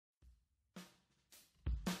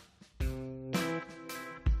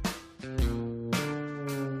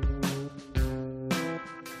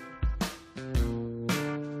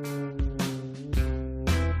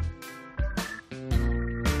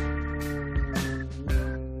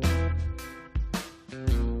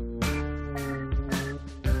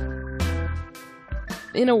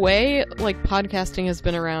In a way, like, podcasting has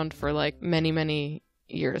been around for like many, many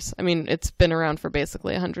years. I mean, it's been around for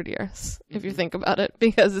basically 100 years, if you think about it,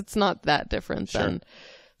 because it's not that different than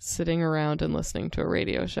sitting around and listening to a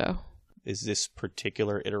radio show. Is this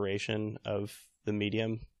particular iteration of the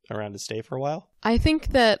medium around to stay for a while? I think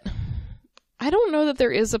that I don't know that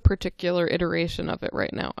there is a particular iteration of it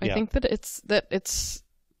right now. I think that it's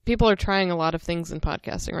people are trying a lot of things in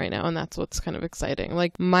podcasting right now, and that's what's kind of exciting.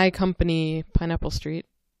 Like, my company, Pineapple Street,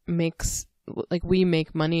 we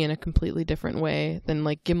make money in a completely different way than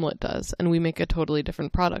like Gimlet does, and we make a totally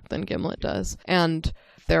different product than Gimlet does. And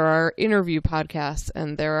there are interview podcasts,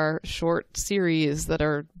 and there are short series that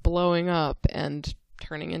are blowing up and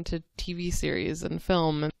turning into TV series and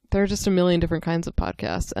film. And there are just a million different kinds of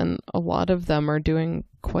podcasts, and a lot of them are doing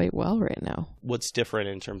quite well right now. What's different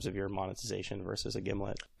in terms of your monetization versus a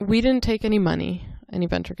Gimlet? We didn't take any money, any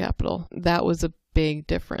venture capital. That was a big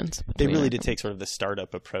difference. They really did take sort of the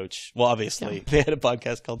startup approach. Well, obviously, they had a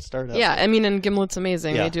podcast called Startup. Yeah, I mean, and Gimlet's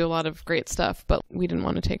amazing. They do a lot of great stuff, but we didn't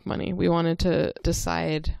want to take money. We wanted to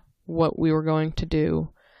decide what we were going to do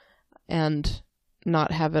and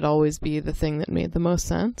not have it always be the thing that made the most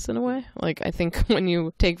sense, in a way. Like, I think when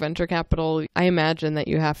you take venture capital, I imagine that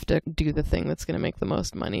you have to do the thing that's going to make the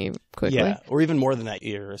most money quickly. Yeah, or even more than that,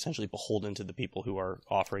 you're essentially beholden to the people who are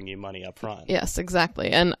offering you money up front. Yes,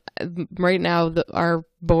 exactly. And right now, our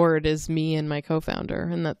board is me and my co-founder,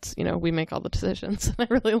 and that's, we make all the decisions. And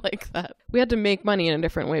I really like that. We had to make money in a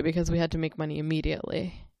different way because we had to make money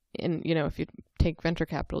immediately. And, if you take venture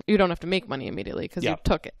capital, you don't have to make money immediately because you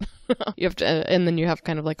took it. You have to, and then you have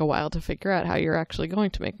kind of like a while to figure out how you're actually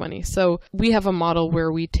going to make money. So we have a model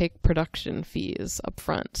where we take production fees up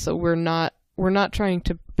front. So we're not trying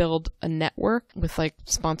to build a network with like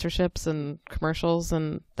sponsorships and commercials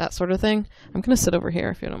and that sort of thing. I'm going to sit over here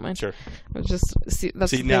if you don't mind. Sure. Just see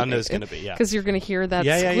now it's going to be, because you're going to hear that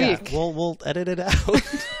squeak. Yeah. We'll edit it out.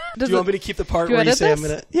 Do you want me to keep the part where you say this? I'm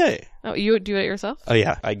going to... Yeah. Oh, you do it yourself? Oh,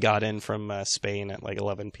 yeah. I got in from Spain at like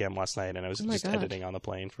 11 p.m. last night, and I was just editing on the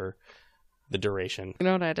plane for the duration. You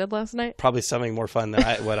know what I did last night? Probably something more fun than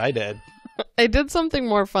what I did. I did something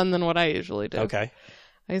more fun than what I usually do. Okay.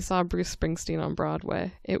 I saw Bruce Springsteen on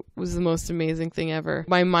Broadway. It was the most amazing thing ever.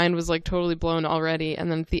 My mind was like totally blown already. And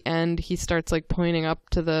then at the end, he starts like pointing up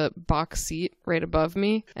to the box seat right above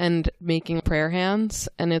me and making prayer hands.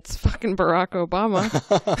 And it's fucking Barack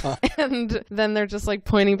Obama. And then they're just like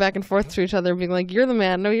pointing back and forth to each other, being like, "You're the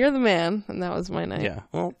man. No, you're the man." And that was my night. Yeah.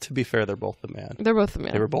 Well, to be fair, they're both the man. They're both the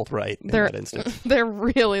man. They were both right in that instance. They're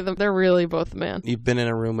really both the man. You've been in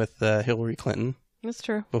a room with Hillary Clinton. It's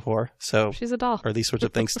true. Before, so she's a doll. Are these sorts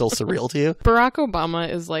of things still surreal to you? Barack Obama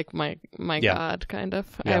is like my god, kind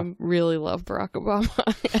of. Yeah. I really love Barack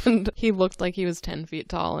Obama, and he looked like he was 10 feet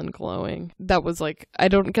tall and glowing. That was like, I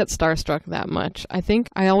don't get starstruck that much. I think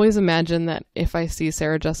I always imagine that if I see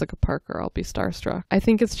Sarah Jessica Parker, I'll be starstruck. I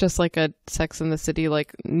think it's just like a Sex and the City,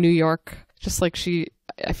 like New York, just like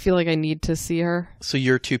I feel like I need to see her. So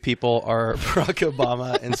your two people are Barack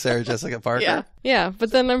Obama and Sarah Jessica Parker? Yeah,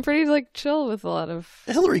 but then I'm pretty like chill with a lot of...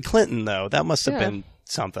 Hillary Clinton, though, that must have been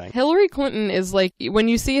something. Hillary Clinton is like, when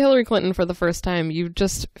you see Hillary Clinton for the first time, you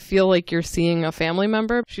just feel like you're seeing a family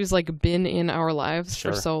member. She's like been in our lives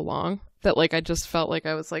for so long that like I just felt like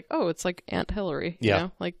I was like, oh, it's like Aunt Hillary. You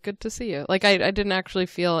know? Like, good to see you. Like, I didn't actually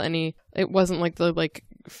feel any... It wasn't like the like...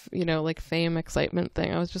 like fame excitement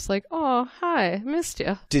thing. I was just like, oh, hi, missed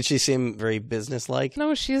you. Did she seem very businesslike?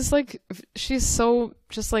 No, she's so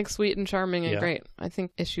just like sweet and charming and great. I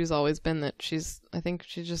think issue's always been that she's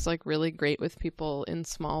just like really great with people in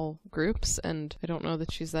small groups, and I don't know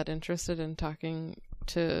that she's that interested in talking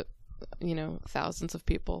to thousands of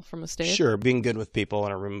people from a stage. Sure, being good with people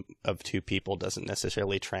in a room of two people doesn't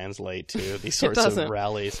necessarily translate to these sorts of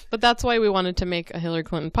rallies. But that's why we wanted to make a Hillary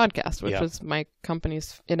Clinton podcast, which was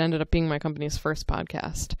it ended up being my company's first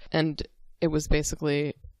podcast. And it was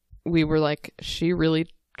basically, we were like, she really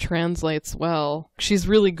translates well. She's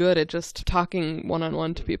really good at just talking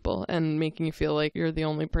one-on-one to people and making you feel like you're the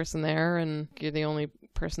only person there and you're the only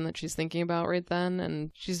person that she's thinking about right then. And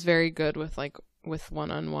she's very good with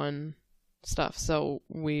one-on-one stuff. So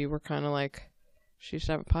we were kind of like, she should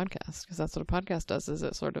have a podcast, because that's what a podcast does, is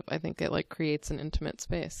it sort of, I think it like creates an intimate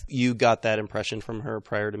space. You got that impression from her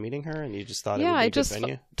prior to meeting her, and you just thought it would be a good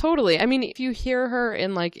venue? Totally. I mean, if you hear her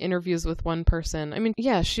in like interviews with one person, I mean,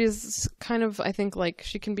 yeah, she's kind of, I think like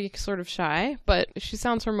she can be sort of shy, but she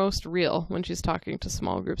sounds her most real when she's talking to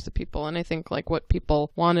small groups of people. And I think like what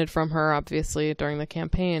people wanted from her, obviously, during the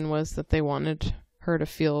campaign was that they wanted her to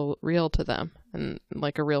feel real to them and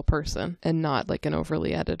like a real person and not like an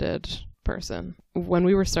overly edited person. When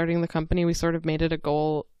we were starting the company, we sort of made it a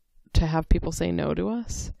goal to have people say no to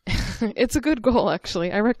us. It's a good goal,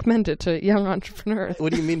 actually. I recommend it to young entrepreneurs.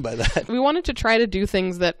 What do you mean by that? We wanted to try to do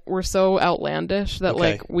things that were so outlandish that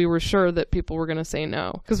like we were sure that people were going to say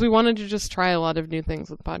no, because we wanted to just try a lot of new things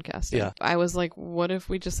with podcasting. Yeah. I was like, what if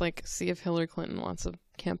we just like see if Hillary Clinton wants a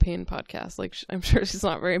campaign podcast? Like, I'm sure she's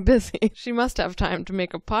not very busy. She must have time to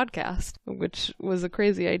make a podcast, which was a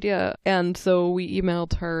crazy idea. And so we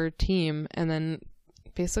emailed her team, and then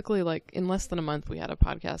basically like in less than a month we had a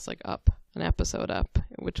podcast like up, an episode up,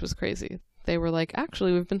 which was crazy. They were like,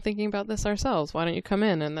 actually, we've been thinking about this ourselves. Why don't you come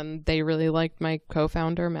in? And then they really liked my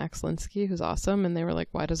co-founder, Max Linsky, who's awesome. And they were like,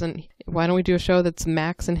 why don't we do a show that's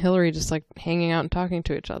Max and Hillary just like hanging out and talking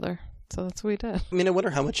to each other? So that's what we did. I mean, I wonder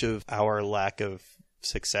how much of our lack of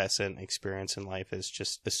success and experience in life is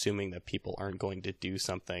just assuming that people aren't going to do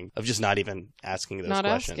something, of just not even asking those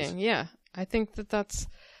questions. Not asking, yeah. I think that's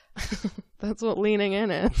that's what leaning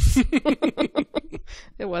in is.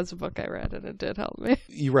 It was a book I read, and it did help me.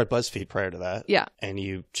 You read Buzzfeed prior to that. Yeah. And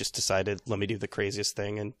you just decided, let me do the craziest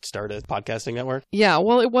thing and start a podcasting network? Yeah,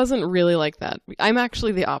 well, it wasn't really like that. I'm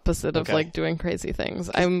actually the opposite of like doing crazy things.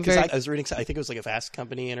 I was reading, I think it was like a Fast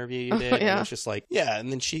Company interview you did. And it was just like, yeah,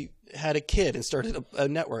 and then she had a kid and started a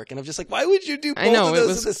network. And I'm just like, why would you do both of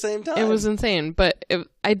those at the same time? It was insane. But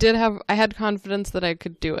I had confidence that I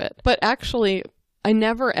could do it. But actually, I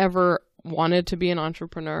never ever wanted to be an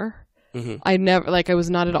entrepreneur. Mm-hmm. I was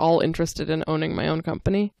not at all interested in owning my own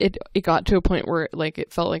company. It got to a point where like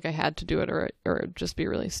it felt like I had to do it or it'd just be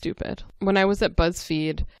really stupid. When I was at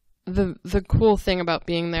Buzzfeed, the cool thing about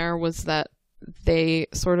being there was that they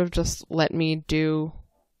sort of just let me do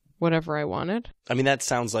whatever I wanted. I mean, that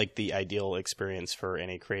sounds like the ideal experience for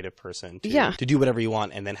any creative person to do whatever you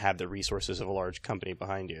want and then have the resources of a large company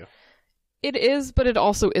behind you. It is, but it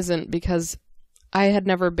also isn't, because I had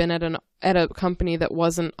never been at a company that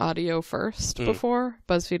wasn't audio first before.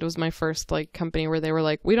 Buzzfeed was my first like company where they were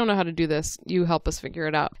like, we don't know how to do this. You help us figure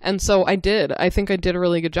it out. And so I did. I think I did a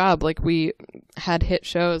really good job. Like, we had hit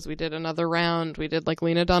shows. We did Another Round. We did like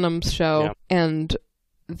Lena Dunham's show. Yeah. And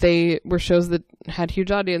they were shows that had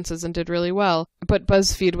huge audiences and did really well. But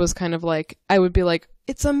Buzzfeed was kind of like, I would be like,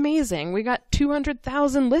 it's amazing. We got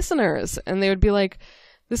 200,000 listeners. And they would be like,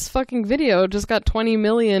 this fucking video just got 20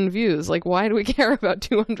 million views. Like, why do we care about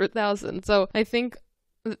 200,000? So I think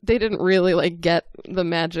they didn't really like get the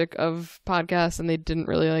magic of podcasts, and they didn't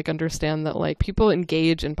really like understand that like people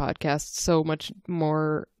engage in podcasts so much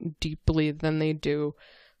more deeply than they do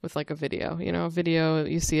with like a video. You know, a video,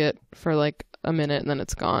 you see it for like a minute and then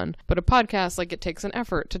it's gone. But a podcast, like, it takes an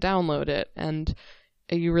effort to download it, and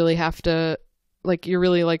you really have to, like, you're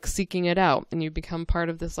really like seeking it out, and you become part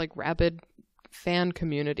of this like rabid fan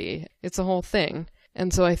community. It's a whole thing.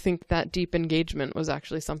 And so I think that deep engagement was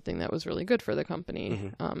actually something that was really good for the company.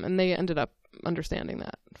 Mm-hmm. And they ended up understanding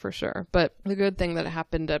that for sure. But the good thing that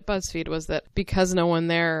happened at Buzzfeed was that because no one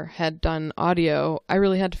there had done audio, I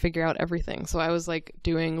really had to figure out everything. So I was like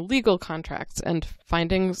doing legal contracts and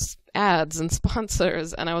finding ads and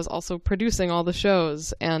sponsors. And I was also producing all the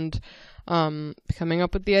shows and coming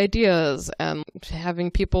up with the ideas and having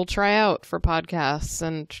people try out for podcasts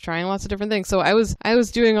and trying lots of different things. So I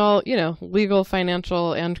was doing all, you know, legal,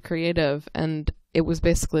 financial, and creative, and it was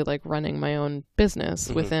basically like running my own business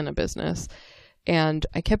within a business. And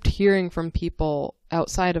I kept hearing from people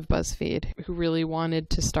outside of Buzzfeed who really wanted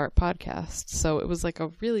to start podcasts. So it was like a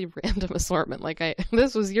really random assortment. Like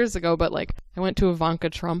this was years ago, but like I went to Ivanka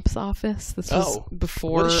Trump's office. This was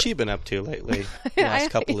before. What has she been up to lately? The last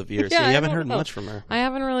couple of years. Yeah, so you haven't heard much from her. I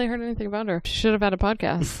haven't really heard anything about her. She should have had a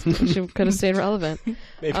podcast. She could have stayed relevant.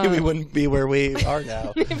 Maybe we wouldn't be where we are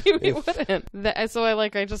now. Maybe we wouldn't. So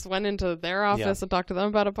I just went into their office and talked to them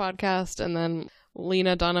about a podcast, and then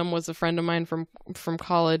Lena Dunham was a friend of mine from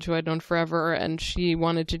college who I'd known forever, and she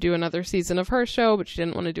wanted to do another season of her show, but she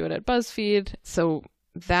didn't want to do it at Buzzfeed. So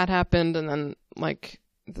that happened, and then like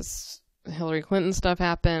this Hillary Clinton stuff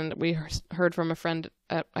happened. We heard from a friend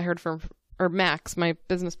Max, my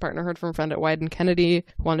business partner, heard from a friend at Wyden Kennedy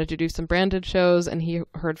who wanted to do some branded shows, and he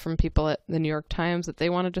heard from people at the New York Times that they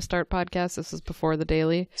wanted to start podcasts. This was before the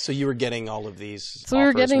Daily. So you were getting all of these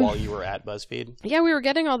offers while you were at Buzzfeed? Yeah, we were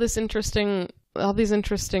getting all these interesting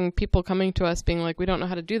people coming to us being like, we don't know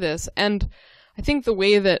how to do this. And I think the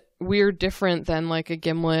way that we're different than like a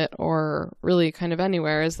Gimlet or really kind of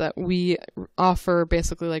anywhere is that we offer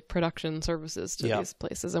basically like production services to these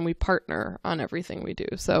places, and we partner on everything we do.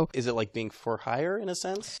 So is it like being for hire in a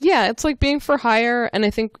sense? Yeah, it's like being for hire. And I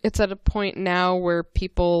think it's at a point now where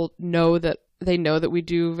people know that we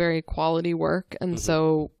do very quality work. And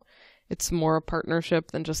so it's more a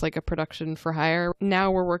partnership than just like a production for hire.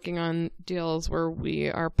 Now we're working on deals where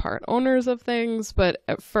we are part owners of things, but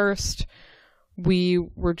at first we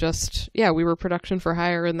were just, we were production for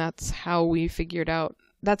hire, and that's how we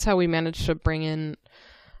managed to bring in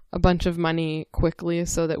a bunch of money quickly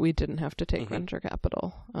so that we didn't have to take venture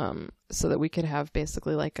capital, so that we could have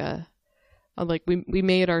basically like we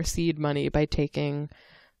made our seed money by taking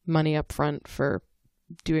money up front for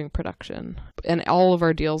doing production. And all of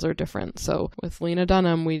our deals are different. So with Lena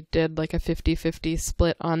Dunham, we did like a 50-50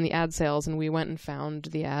 split on the ad sales, and we went and found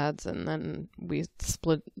the ads, and then we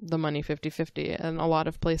split the money 50-50. And a lot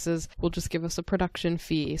of places will just give us a production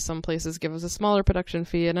fee. Some places give us a smaller production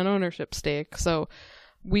fee and an ownership stake. So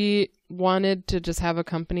we wanted to just have a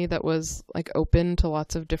company that was like open to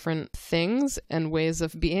lots of different things and ways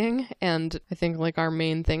of being. And I think like our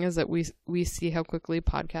main thing is that we see how quickly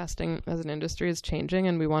podcasting as an industry is changing,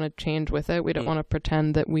 and we want to change with it. We don't want to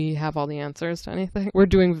pretend that we have all the answers to anything. We're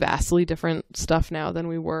doing vastly different stuff now than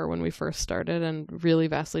we were when we first started, and really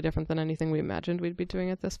vastly different than anything we imagined we'd be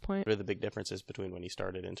doing at this point. What are the big differences between when you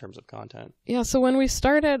started in terms of content? Yeah, so when we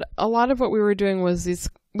started, a lot of what we were doing was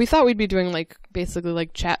we thought we'd be doing like basically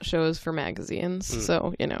like chat shows for magazines.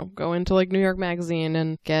 So, go into like New York Magazine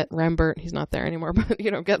and get Rembert, he's not there anymore, but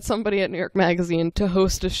get somebody at New York Magazine to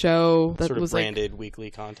host a show that sort of was branded like, weekly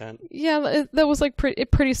content. Yeah, that was like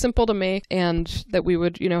pretty simple to make, and that we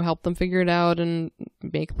would, help them figure it out and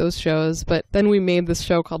make those shows. But then we made this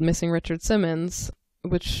show called Missing Richard Simmons,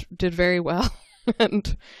 which did very well.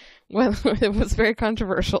 And well, it was very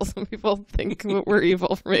controversial. Some people think we're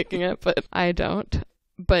evil for making it, but I don't.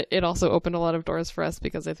 But it also opened a lot of doors for us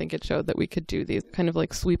because I think it showed that we could do these kind of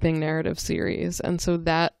like sweeping narrative series. And so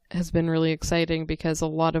that has been really exciting, because a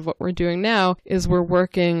lot of what we're doing now is we're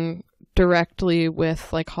working directly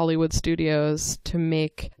with like Hollywood studios to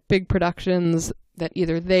make big productions that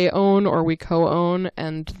either they own or we co-own,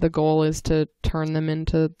 and the goal is to turn them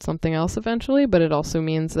into something else eventually. But it also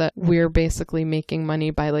means that we're basically making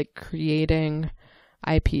money by like creating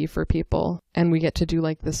IP for people, and we get to do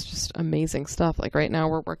like this just amazing stuff. Like right now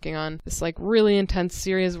we're working on this like really intense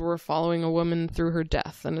series where we're following a woman through her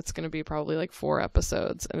death, and it's going to be probably like 4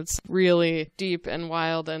 episodes, and it's really deep and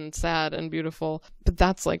wild and sad and beautiful. But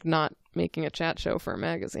that's like not making a chat show for a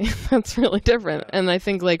magazine. That's really different. And I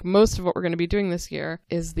think like most of what we're going to be doing this year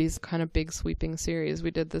is these kind of big sweeping series.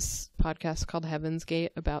 We did this podcast called Heaven's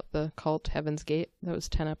Gate about the cult Heaven's Gate. That was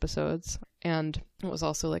 10 episodes. And it was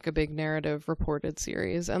also like a big narrative reported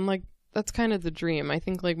series. And like, that's kind of the dream. I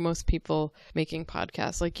think like most people making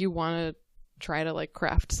podcasts, like you want to try to like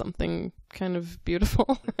craft something kind of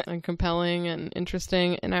beautiful and compelling and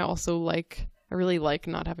interesting. And I really like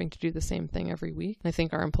not having to do the same thing every week. I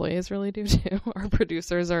think our employees really do too. Our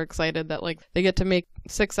producers are excited that like they get to make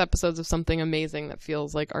 6 episodes of something amazing that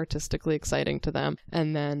feels like artistically exciting to them.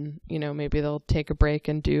 And then, maybe they'll take a break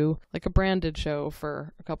and do like a branded show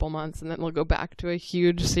for a couple months, and then they'll go back to a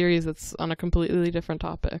huge series that's on a completely different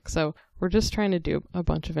topic. So we're just trying to do a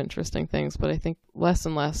bunch of interesting things, but I think less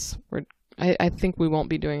and less I think we won't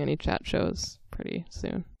be doing any chat shows pretty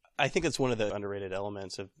soon. I think it's one of the underrated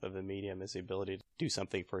elements of the medium is the ability to do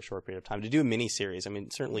something for a short period of time, to do a mini-series. I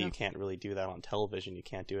mean, certainly you can't really do that on television. You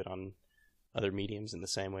can't do it on other mediums in the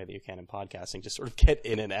same way that you can in podcasting, just sort of get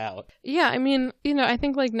in and out. Yeah, I mean, I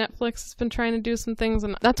think like Netflix has been trying to do some things,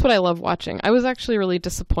 and that's what I love watching. I was actually really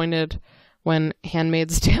disappointed when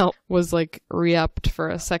Handmaid's Tale was like re-upped for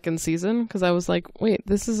a 2nd season, because I was like, wait,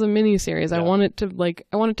 this is a mini series. Yeah. I want it to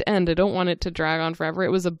end. I don't want it to drag on forever. It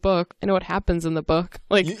was a book. I know what happens in the book.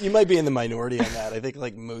 Like you might be in the minority on that. I think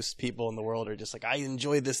like most people in the world are just like, I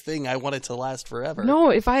enjoy this thing. I want it to last forever. No,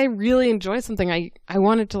 if I really enjoy something, I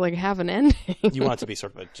want it to like have an ending. You want it to be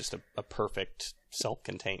sort of just a perfect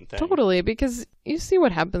self-contained thing. Totally, because you see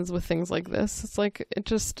what happens with things like this. It's like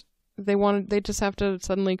they just have to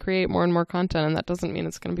suddenly create more and more content, and that doesn't mean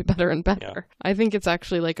it's going to be better and better. Yeah. I think it's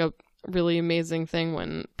actually like a really amazing thing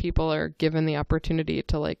when people are given the opportunity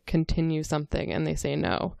to like continue something and they say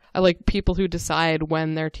no. I like people who decide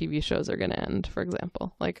when their TV shows are going to end, for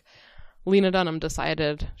example. Like Lena Dunham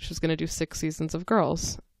decided she's going to do 6 seasons of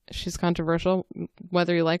Girls. She's controversial,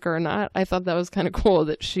 whether you like her or not. I thought that was kind of cool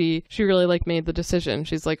that she really like made the decision.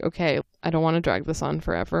 She's like, okay, I don't want to drag this on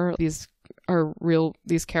forever. These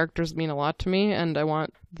characters mean a lot to me, and I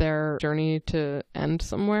want their journey to end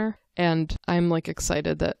somewhere. And I'm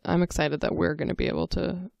excited that we're going to be able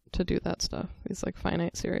to do that stuff, these like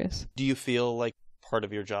finite series. Do you feel like part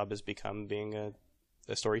of your job has become being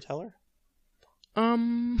a storyteller?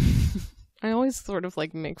 I always sort of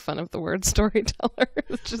like make fun of the word storyteller.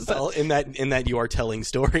 Well, in that you are telling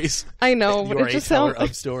stories. I know, you but are it just a teller sounds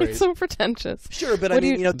of stories. It's so pretentious. Sure, but I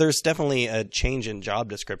mean, there's definitely a change in job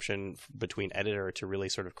description between editor to really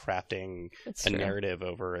sort of crafting narrative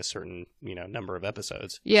over a certain, number of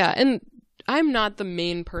episodes. Yeah, and I'm not the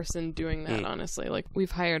main person doing that, honestly. Like,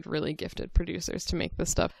 we've hired really gifted producers to make this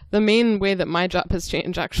stuff. The main way that my job has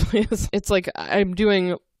changed, actually, is it's like I'm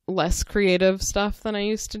doing less creative stuff than I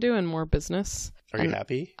used to do and more business. Are you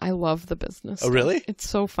happy? I love the business. Oh, really? It's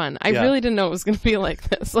so fun. I really didn't know it was going to be like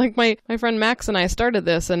this. Like, my friend Max and I started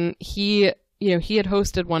this, and he had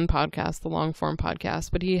hosted one podcast, the long form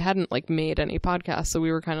podcast, but he hadn't like made any podcasts. So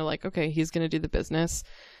we were kind of like, okay, he's going to do the business.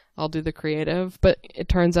 I'll do the creative. But it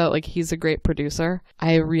turns out like he's a great producer.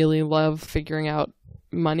 I really love figuring out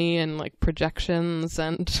money and like projections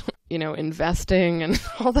and investing and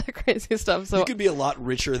all that crazy stuff. So you could be a lot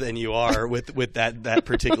richer than you are with that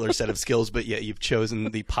particular set of skills, but yet you've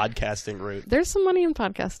chosen the podcasting route. There's some money in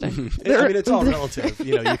podcasting. It's all relative.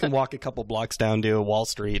 You can walk a couple blocks down to Wall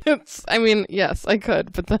Street. Yes, I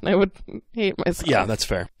could, but then I would hate myself. Yeah, that's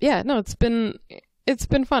fair. Yeah, no, it's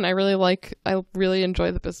been fun. I really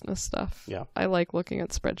enjoy the business stuff. Yeah. I like looking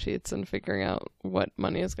at spreadsheets and figuring out what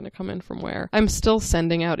money is going to come in from where. I'm still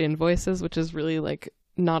sending out invoices, which is really like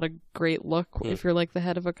not a great look if you're like the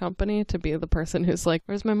head of a company to be the person who's like,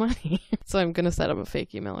 where's my money? So I'm going to set up a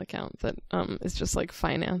fake email account that is just like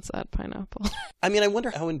finance@Pineapple. I mean, I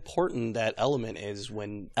wonder how important that element is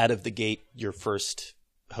when out of the gate your first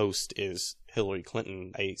host is Hillary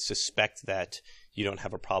Clinton. I suspect that you don't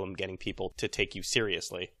have a problem getting people to take you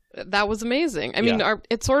seriously. That was amazing. I mean,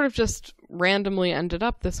 it sort of just randomly ended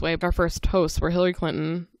up this way. Our first hosts were Hillary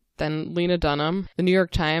Clinton, then Lena Dunham, the New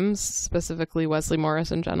York Times, specifically Wesley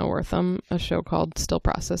Morris and Jenna Wortham, a show called Still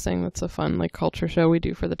Processing. That's a fun like culture show we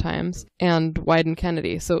do for the Times, and Wyden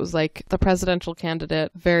Kennedy. So it was like the presidential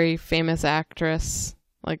candidate, very famous actress,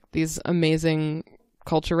 like these amazing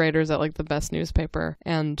culture writers at like the best newspaper,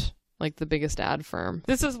 and like the biggest ad firm.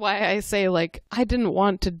 This is why I say like I didn't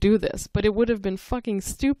want to do this, but it would have been fucking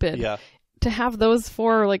stupid to have those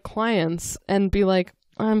four like clients and be like,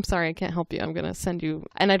 I'm sorry, I can't help you. I'm going to send you.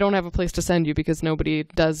 And I don't have a place to send you because nobody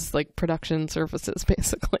does like production services,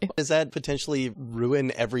 basically. Does that potentially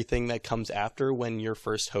ruin everything that comes after when your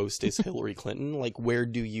first host is Hillary Clinton? Like, where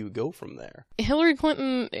do you go from there? Hillary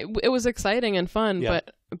Clinton, it was exciting and fun,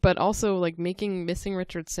 but also like making Missing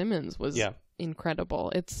Richard Simmons was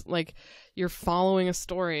incredible. It's like you're following a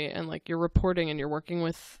story and like you're reporting and you're working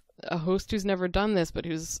with a host who's never done this but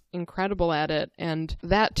who's incredible at it, and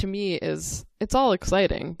that to me it's all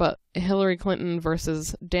exciting. But Hillary Clinton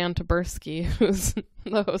versus Dan Taberski, who's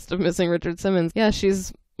the host of Missing Richard Simmons,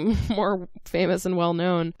 she's more famous and well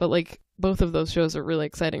known, but like both of those shows are really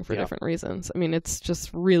exciting for different reasons. I mean, it's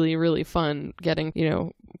just really, really fun getting,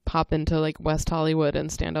 pop into like West Hollywood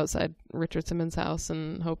and stand outside Richard Simmons' house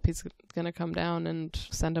and hope he's going to come down and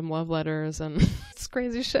send him love letters, and it's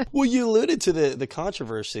crazy shit. Well, you alluded to the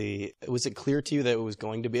controversy. Was it clear to you that it was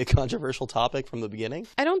going to be a controversial topic from the beginning?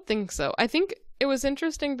 I don't think so. I think it was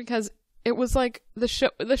interesting because it was like the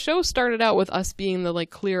show started out with us being the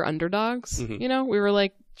like clear underdogs. Mm-hmm. We were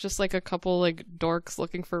like just like a couple like dorks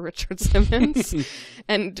looking for Richard Simmons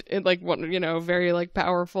and like very like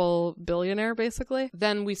powerful billionaire basically.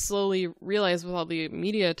 Then we slowly realized with all the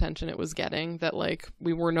media attention it was getting that like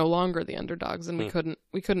we were no longer the underdogs, and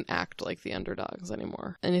we couldn't act like the underdogs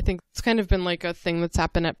anymore. And I think it's kind of been like a thing that's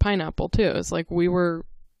happened at Pineapple too. It's like we were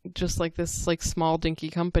just like this like small dinky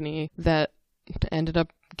company that ended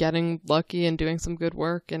up getting lucky and doing some good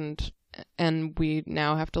work, and we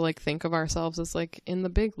now have to like think of ourselves as like in the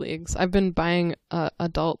big leagues. I've been buying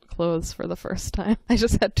adult clothes for the first time. I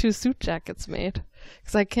just had 2 suit jackets made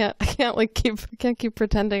because I can't keep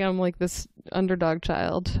pretending I'm like this underdog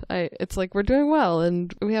child. It's like we're doing well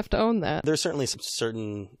and we have to own that. There's certainly some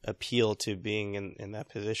certain appeal to being in that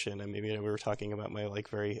position. And maybe we were talking about my like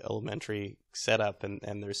very elementary setup, and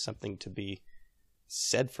there's something to be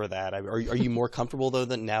said for that. Are you more comfortable though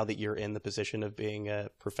now that you're in the position of being a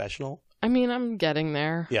professional? I mean, I'm getting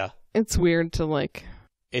there. Yeah. It's weird to like...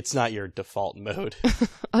 It's not your default mode.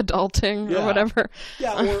 Adulting or whatever.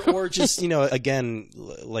 Yeah, or just, again,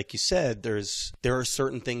 like you said, there are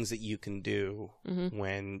certain things that you can do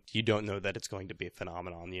when you don't know that it's going to be a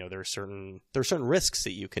phenomenon. There are certain risks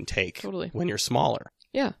that you can take when you're smaller.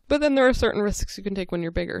 Yeah, but then there are certain risks you can take when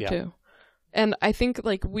you're bigger too. And I think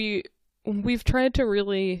like we've tried to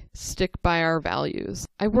really stick by our values.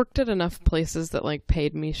 I worked at enough places that like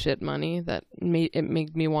paid me shit money that made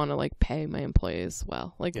me want to like pay my employees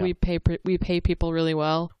well. Like we pay people really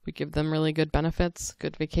well. We give them really good benefits,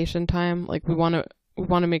 good vacation time. Like we want to we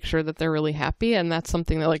want to make sure that they're really happy. And that's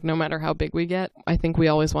something that, like, no matter how big we get, I think we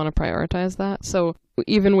always want to prioritize that. So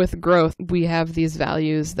even with growth, we have these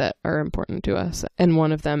values that are important to us. And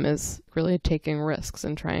one of them is really taking risks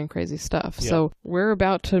and trying crazy stuff. Yeah. So we're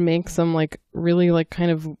about to make some, like, really, like, kind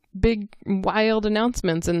of big, wild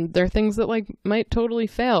announcements. And they're things that, like, might totally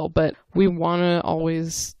fail. But we want to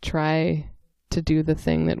always try to do the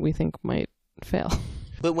thing that we think might fail.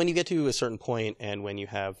 But when you get to a certain point and when you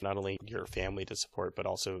have not only your family to support, but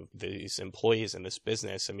also these employees in this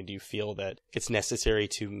business, I mean, do you feel that it's necessary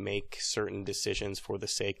to make certain decisions for the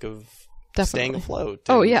sake of staying afloat?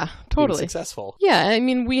 Oh, yeah, totally. Being successful. Yeah, I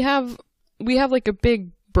mean, we have like a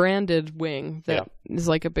big branded wing that is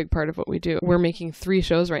like a big part of what we do. We're making 3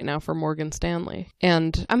 shows right now for Morgan Stanley,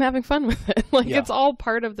 and I'm having fun with it. Like, it's all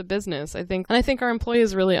part of the business, I think. And I think our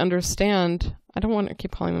employees really understand. I don't want to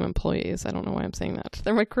keep calling them employees. I don't know why I'm saying that.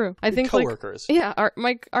 They're my crew. I think coworkers.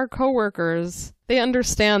 Like, our coworkers, they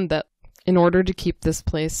understand that in order to keep this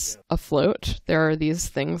place afloat, there are these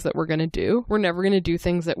things that we're going to do. We're never going to do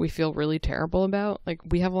things that we feel really terrible about. Like,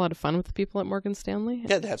 we have a lot of fun with the people at Morgan Stanley. You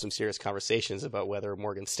had to have some serious conversations about whether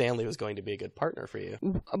Morgan Stanley was going to be a good partner for you.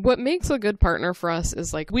 What makes a good partner for us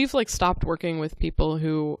is, like, we've, like, stopped working with people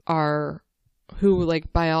who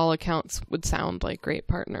like, by all accounts would sound like great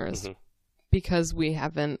partners. Mm-hmm. Because we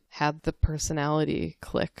haven't had the personality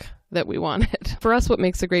click that we wanted. For us, what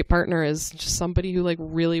makes a great partner is just somebody who, like,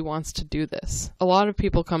 really wants to do this. A lot of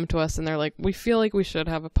people come to us and they're like, we feel like we should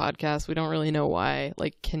have a podcast. We don't really know why.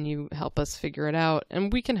 Like, can you help us figure it out?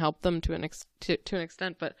 And we can help them to an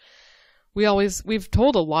extent, but we've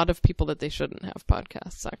told a lot of people that they shouldn't have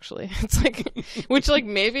podcasts, actually. It's like, which, like,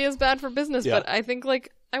 maybe is bad for business, but I think,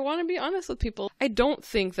 like, I want to be honest with people. I don't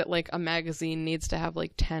think that, like, a magazine needs to have,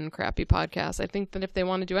 like, 10 crappy podcasts. I think that if they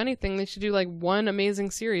want to do anything, they should do, like, one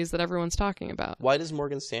amazing series that everyone's talking about. Why does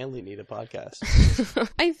Morgan Stanley need a podcast?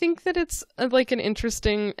 I think that it's, like, an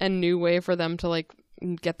interesting and new way for them to, like,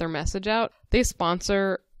 get their message out. They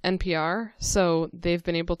sponsor NPR, so they've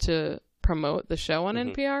been able to promote the show on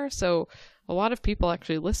NPR, so a lot of people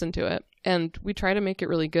actually listen to it, and we try to make it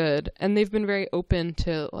really good, and they've been very open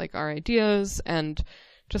to, like, our ideas and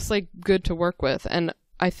just, like, good to work with. And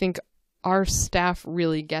I think our staff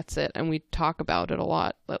really gets it, and we talk about it a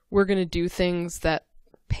lot. But we're going to do things that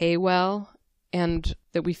pay well and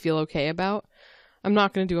that we feel okay about. I'm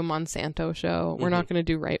not going to do a Monsanto show. We're not going to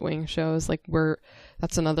do right-wing shows. Like,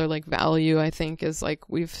 that's another, like, value, I think, is, like,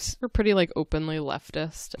 we're pretty, like, openly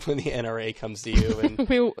leftist. When the NRA comes to you and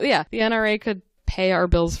the NRA could pay our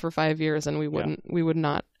bills for 5 years and we would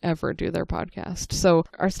not ever do their podcast. So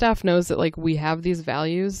our staff knows that, like, we have these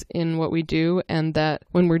values in what we do, and that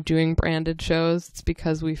when we're doing branded shows, it's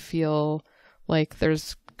because we feel like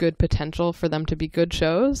there's good potential for them to be good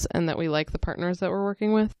shows, and that we like the partners that we're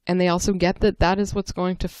working with. And they also get that that is what's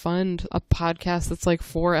going to fund a podcast that's, like,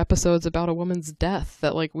 4 episodes about a woman's death,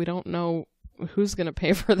 that, like, we don't know who's going to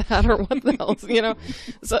pay for that or what the hell, you know?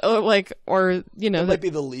 So, like, or, you know. That might be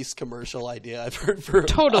the least commercial idea I've heard for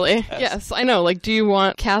totally. Yes, I know. Like, do you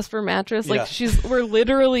want Casper mattress? Like, we're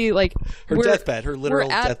literally, like. Her literal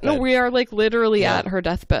deathbed. No, we are, like, literally at her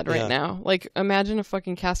deathbed right now. Like, imagine a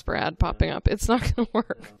fucking Casper ad popping up. It's not going to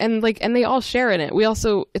work. And, like, and they all share in it.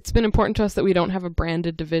 It's been important to us that we don't have a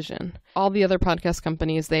branded division. All the other podcast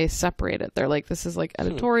companies, they separate it. They're like, this is, like,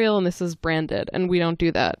 editorial and this is branded. And we don't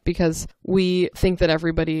do that because we think that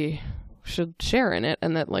everybody should share in it,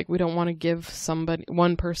 and that, like, we don't want to give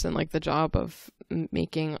one person, like, the job of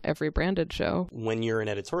making every branded show. When you're an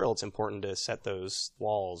editorial, it's important to set those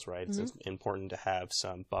walls, right? It's important to have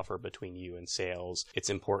some buffer between you and sales. It's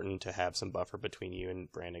important to have some buffer between you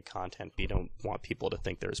and branded content. You don't want people to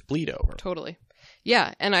think there's bleed over. Totally.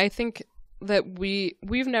 Yeah, and I think that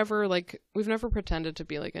we've never pretended to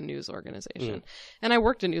be, like, a news organization. And I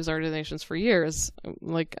worked in news organizations for years.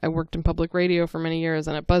 Like, I worked in public radio for many years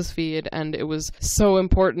and at Buzzfeed, and it was so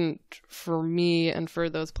important for me and for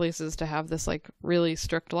those places to have this, like, really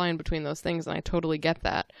strict line between those things, and I totally get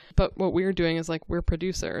that. But what we're doing is, like, we're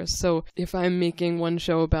producers. So if I'm making one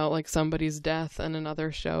show about, like, somebody's death and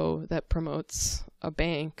another show that promotes a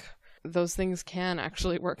bank, those things can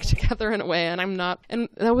actually work together in a way. And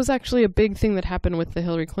that was actually a big thing that happened with the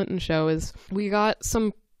Hillary Clinton show, is we got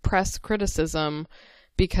some press criticism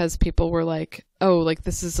because people were like, oh, like,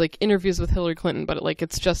 this is, like, interviews with Hillary Clinton, but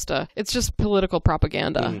it's just political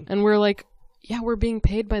propaganda. And we're like, yeah, we're being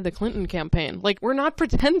paid by the Clinton campaign. Like, we're not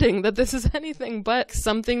pretending that this is anything but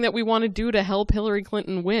something that we want to do to help Hillary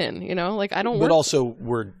Clinton win, you know? Like, But also,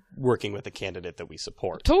 we're working with a candidate that we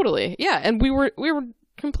support. Totally. Yeah. And we were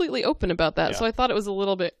completely open about that. So I thought it was a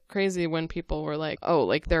little bit crazy when people were like, oh,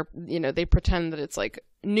 like they're, they pretend that it's like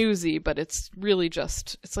newsy, but it's really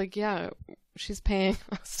just, it's like, yeah, she's paying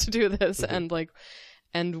us to do this.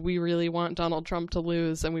 And we really want Donald Trump to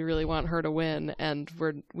lose, and we really want her to win, and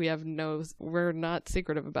we're not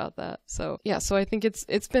secretive about that. So yeah, so I think it's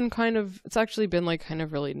actually been like kind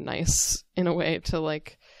of really nice in a way to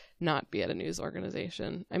like not be at a news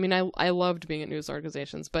organization. I mean, I loved being at news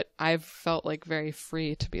organizations, but I've felt like very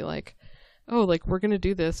free to be like, oh, like we're gonna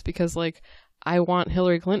do this because like I want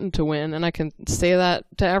Hillary Clinton to win, and I can say that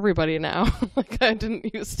to everybody now. Like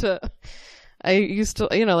I used to,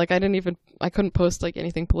 like I couldn't post like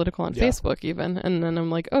anything political on Facebook even. And then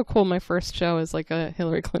I'm like, oh, cool. My first show is like a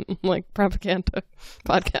Hillary Clinton, like propaganda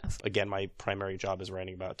podcast. Again, my primary job is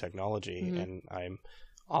writing about technology, and I'm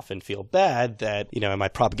often feel bad that, am I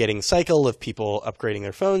propagating the cycle of people upgrading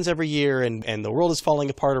their phones every year and the world is falling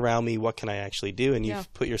apart around me? What can I actually do? And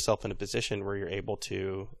you've put yourself in a position where you're able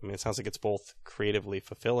to, it sounds like it's both creatively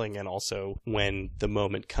fulfilling and also when the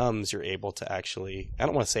moment comes, you're able to actually, I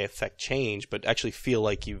don't want to say affect change, but actually feel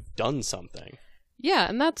like you've done something. Yeah,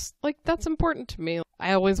 and that's important to me.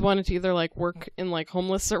 I always wanted to either like work in like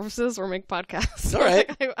homeless services or make podcasts. All right.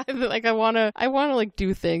 I want to like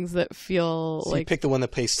do things that feel so you pick the one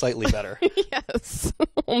that pays slightly better. Yes,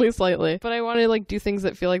 only slightly. But I want to like do things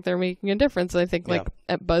that feel like they're making a difference. I think like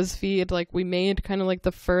at Buzzfeed, like we made kind of like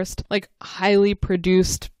the first like highly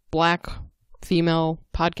produced Black female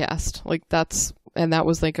podcast. Like that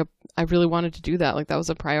was like I really wanted to do that. Like that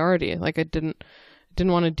was a priority. Like I didn't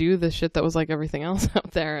want to do the shit that was like everything else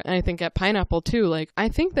out there. And I think at Pineapple too, like I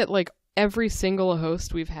think that like every single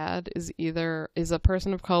host we've had is a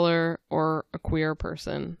person of color or a queer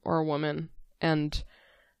person or a woman. And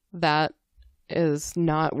that is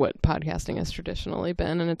not what podcasting has traditionally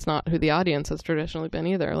been. And it's not who the audience has traditionally been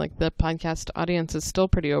either. Like the podcast audience is still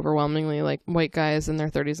pretty overwhelmingly like white guys in their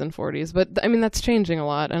 30s and 40s. But I mean, that's changing a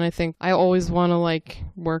lot. And I think I always want to like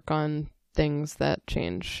work on things that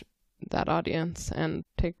change that audience and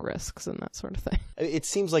take risks and that sort of thing. It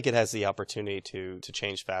seems like it has the opportunity to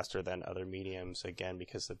change faster than other mediums, again,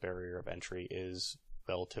 because the barrier of entry is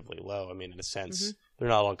relatively low. I mean, in a sense, they're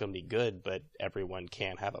not all going to be good, but everyone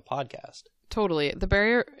can have a podcast. Totally. The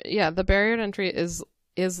barrier to entry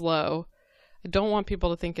is low. I don't want people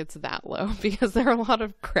to think it's that low because there are a lot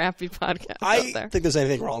of crappy podcasts out there. I think there's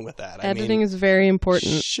anything wrong with that. Editing is very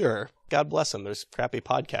important. Sure. God bless them. There's crappy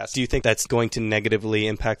podcasts. Do you think that's going to negatively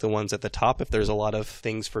impact the ones at the top if there's a lot of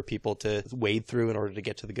things for people to wade through in order to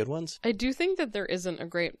get to the good ones? I do think that there isn't a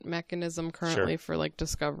great mechanism currently for like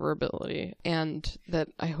discoverability, and that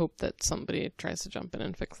I hope that somebody tries to jump in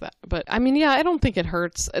and fix that. But I mean, yeah, I don't think it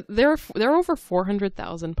hurts. There are over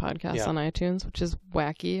 400,000 podcasts on iTunes, which is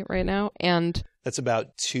wacky right now, and that's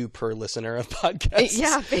about 2 per listener of podcasts.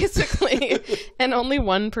 Yeah, basically. And only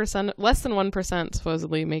 1%, less than 1%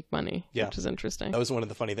 supposedly make money, which is interesting. That was one of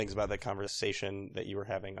the funny things about that conversation that you were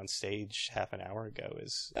having on stage half an hour ago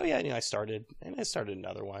is, I started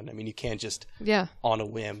another one. I mean, you can't just on a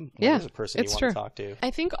whim when there's a person you want to talk to. I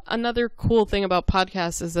think another cool thing about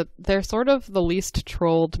podcasts is that they're sort of the least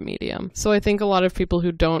trolled medium. So I think a lot of people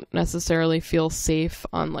who don't necessarily feel safe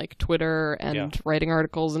on like Twitter and writing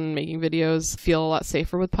articles and making videos feel a lot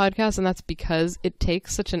safer with podcasts, and that's because it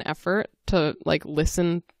takes such an effort to like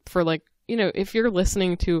listen for like, if you're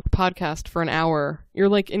listening to a podcast for an hour, you're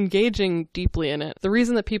like engaging deeply in it. The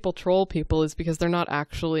reason that people troll people is because they're not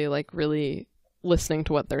actually like really listening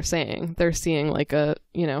to what they're saying. They're seeing like a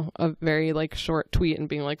very like short tweet and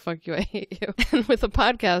being like, fuck you, I hate you. And with a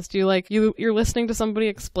podcast, you're listening to somebody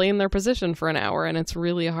explain their position for an hour, and it's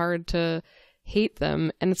really hard to hate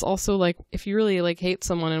them. And it's also like, if you really like hate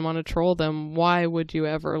someone and want to troll them, why would you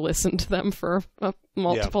ever listen to them for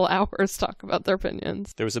multiple hours talk about their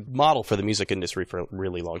opinions? There was a model for the music industry for a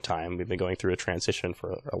really long time. We've been going through a transition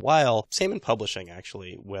for a while. Same in publishing,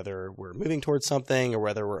 actually, whether we're moving towards something or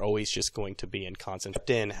whether we're always just going to be in constant.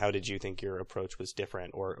 How did you think your approach was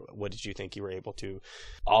different, or what did you think you were able to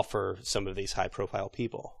offer some of these high profile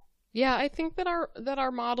people? Yeah, I think that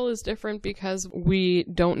our model is different because we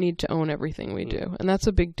don't need to own everything we do, and that's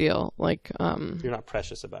a big deal. Like, you're not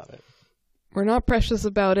precious about it. We're not precious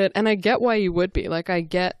about it, and I get why you would be. Like, I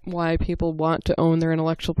get why people want to own their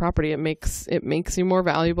intellectual property. It makes you more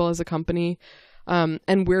valuable as a company,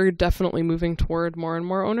 and we're definitely moving toward more and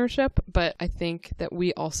more ownership. But I think that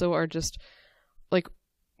we also are just like,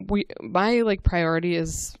 my like priority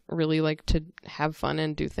is really like to have fun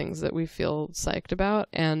and do things that we feel psyched about.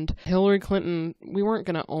 And Hillary Clinton, we weren't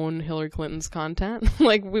going to own Hillary Clinton's content.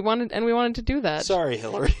 Like we wanted to do that. Sorry,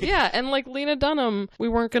 Hillary. Yeah. And like Lena Dunham, we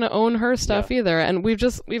weren't going to own her stuff either. And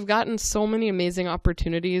we've gotten so many amazing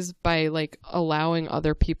opportunities by like allowing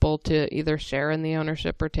other people to either share in the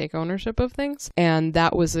ownership or take ownership of things. And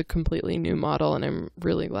that was a completely new model. And I'm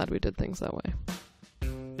really glad we did things that way.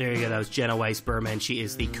 There you go. That was Jenna Weiss-Berman. She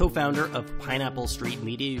is the co-founder of Pineapple Street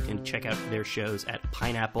Media. You can check out their shows at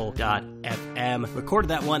pineapple.fm. Recorded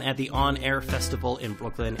that one at the On Air Festival in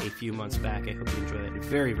Brooklyn a few months back. I hope you enjoyed that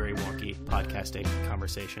very, very wonky podcasting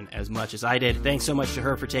conversation as much as I did. Thanks so much to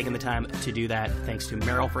her for taking the time to do that. Thanks to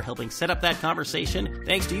Meryl for helping set up that conversation.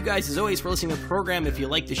 Thanks to you guys, as always, for listening to the program. If you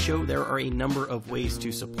like the show, there are a number of ways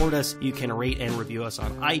to support us. You can rate and review us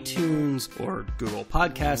on iTunes or Google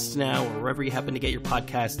Podcasts now, or wherever you happen to get your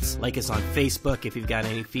podcasts. Like us on Facebook. If you've got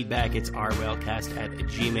any feedback, it's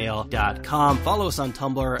rwellcast@gmail.com. Follow us on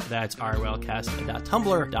Tumblr. That's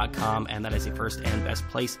rwellcast.tumblr.com. And that is the first and best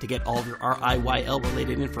place to get all of your RIYL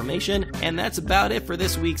related information. And that's about it for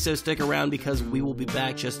this week. So stick around because we will be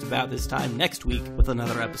back just about this time next week with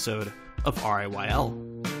another episode of RIYL.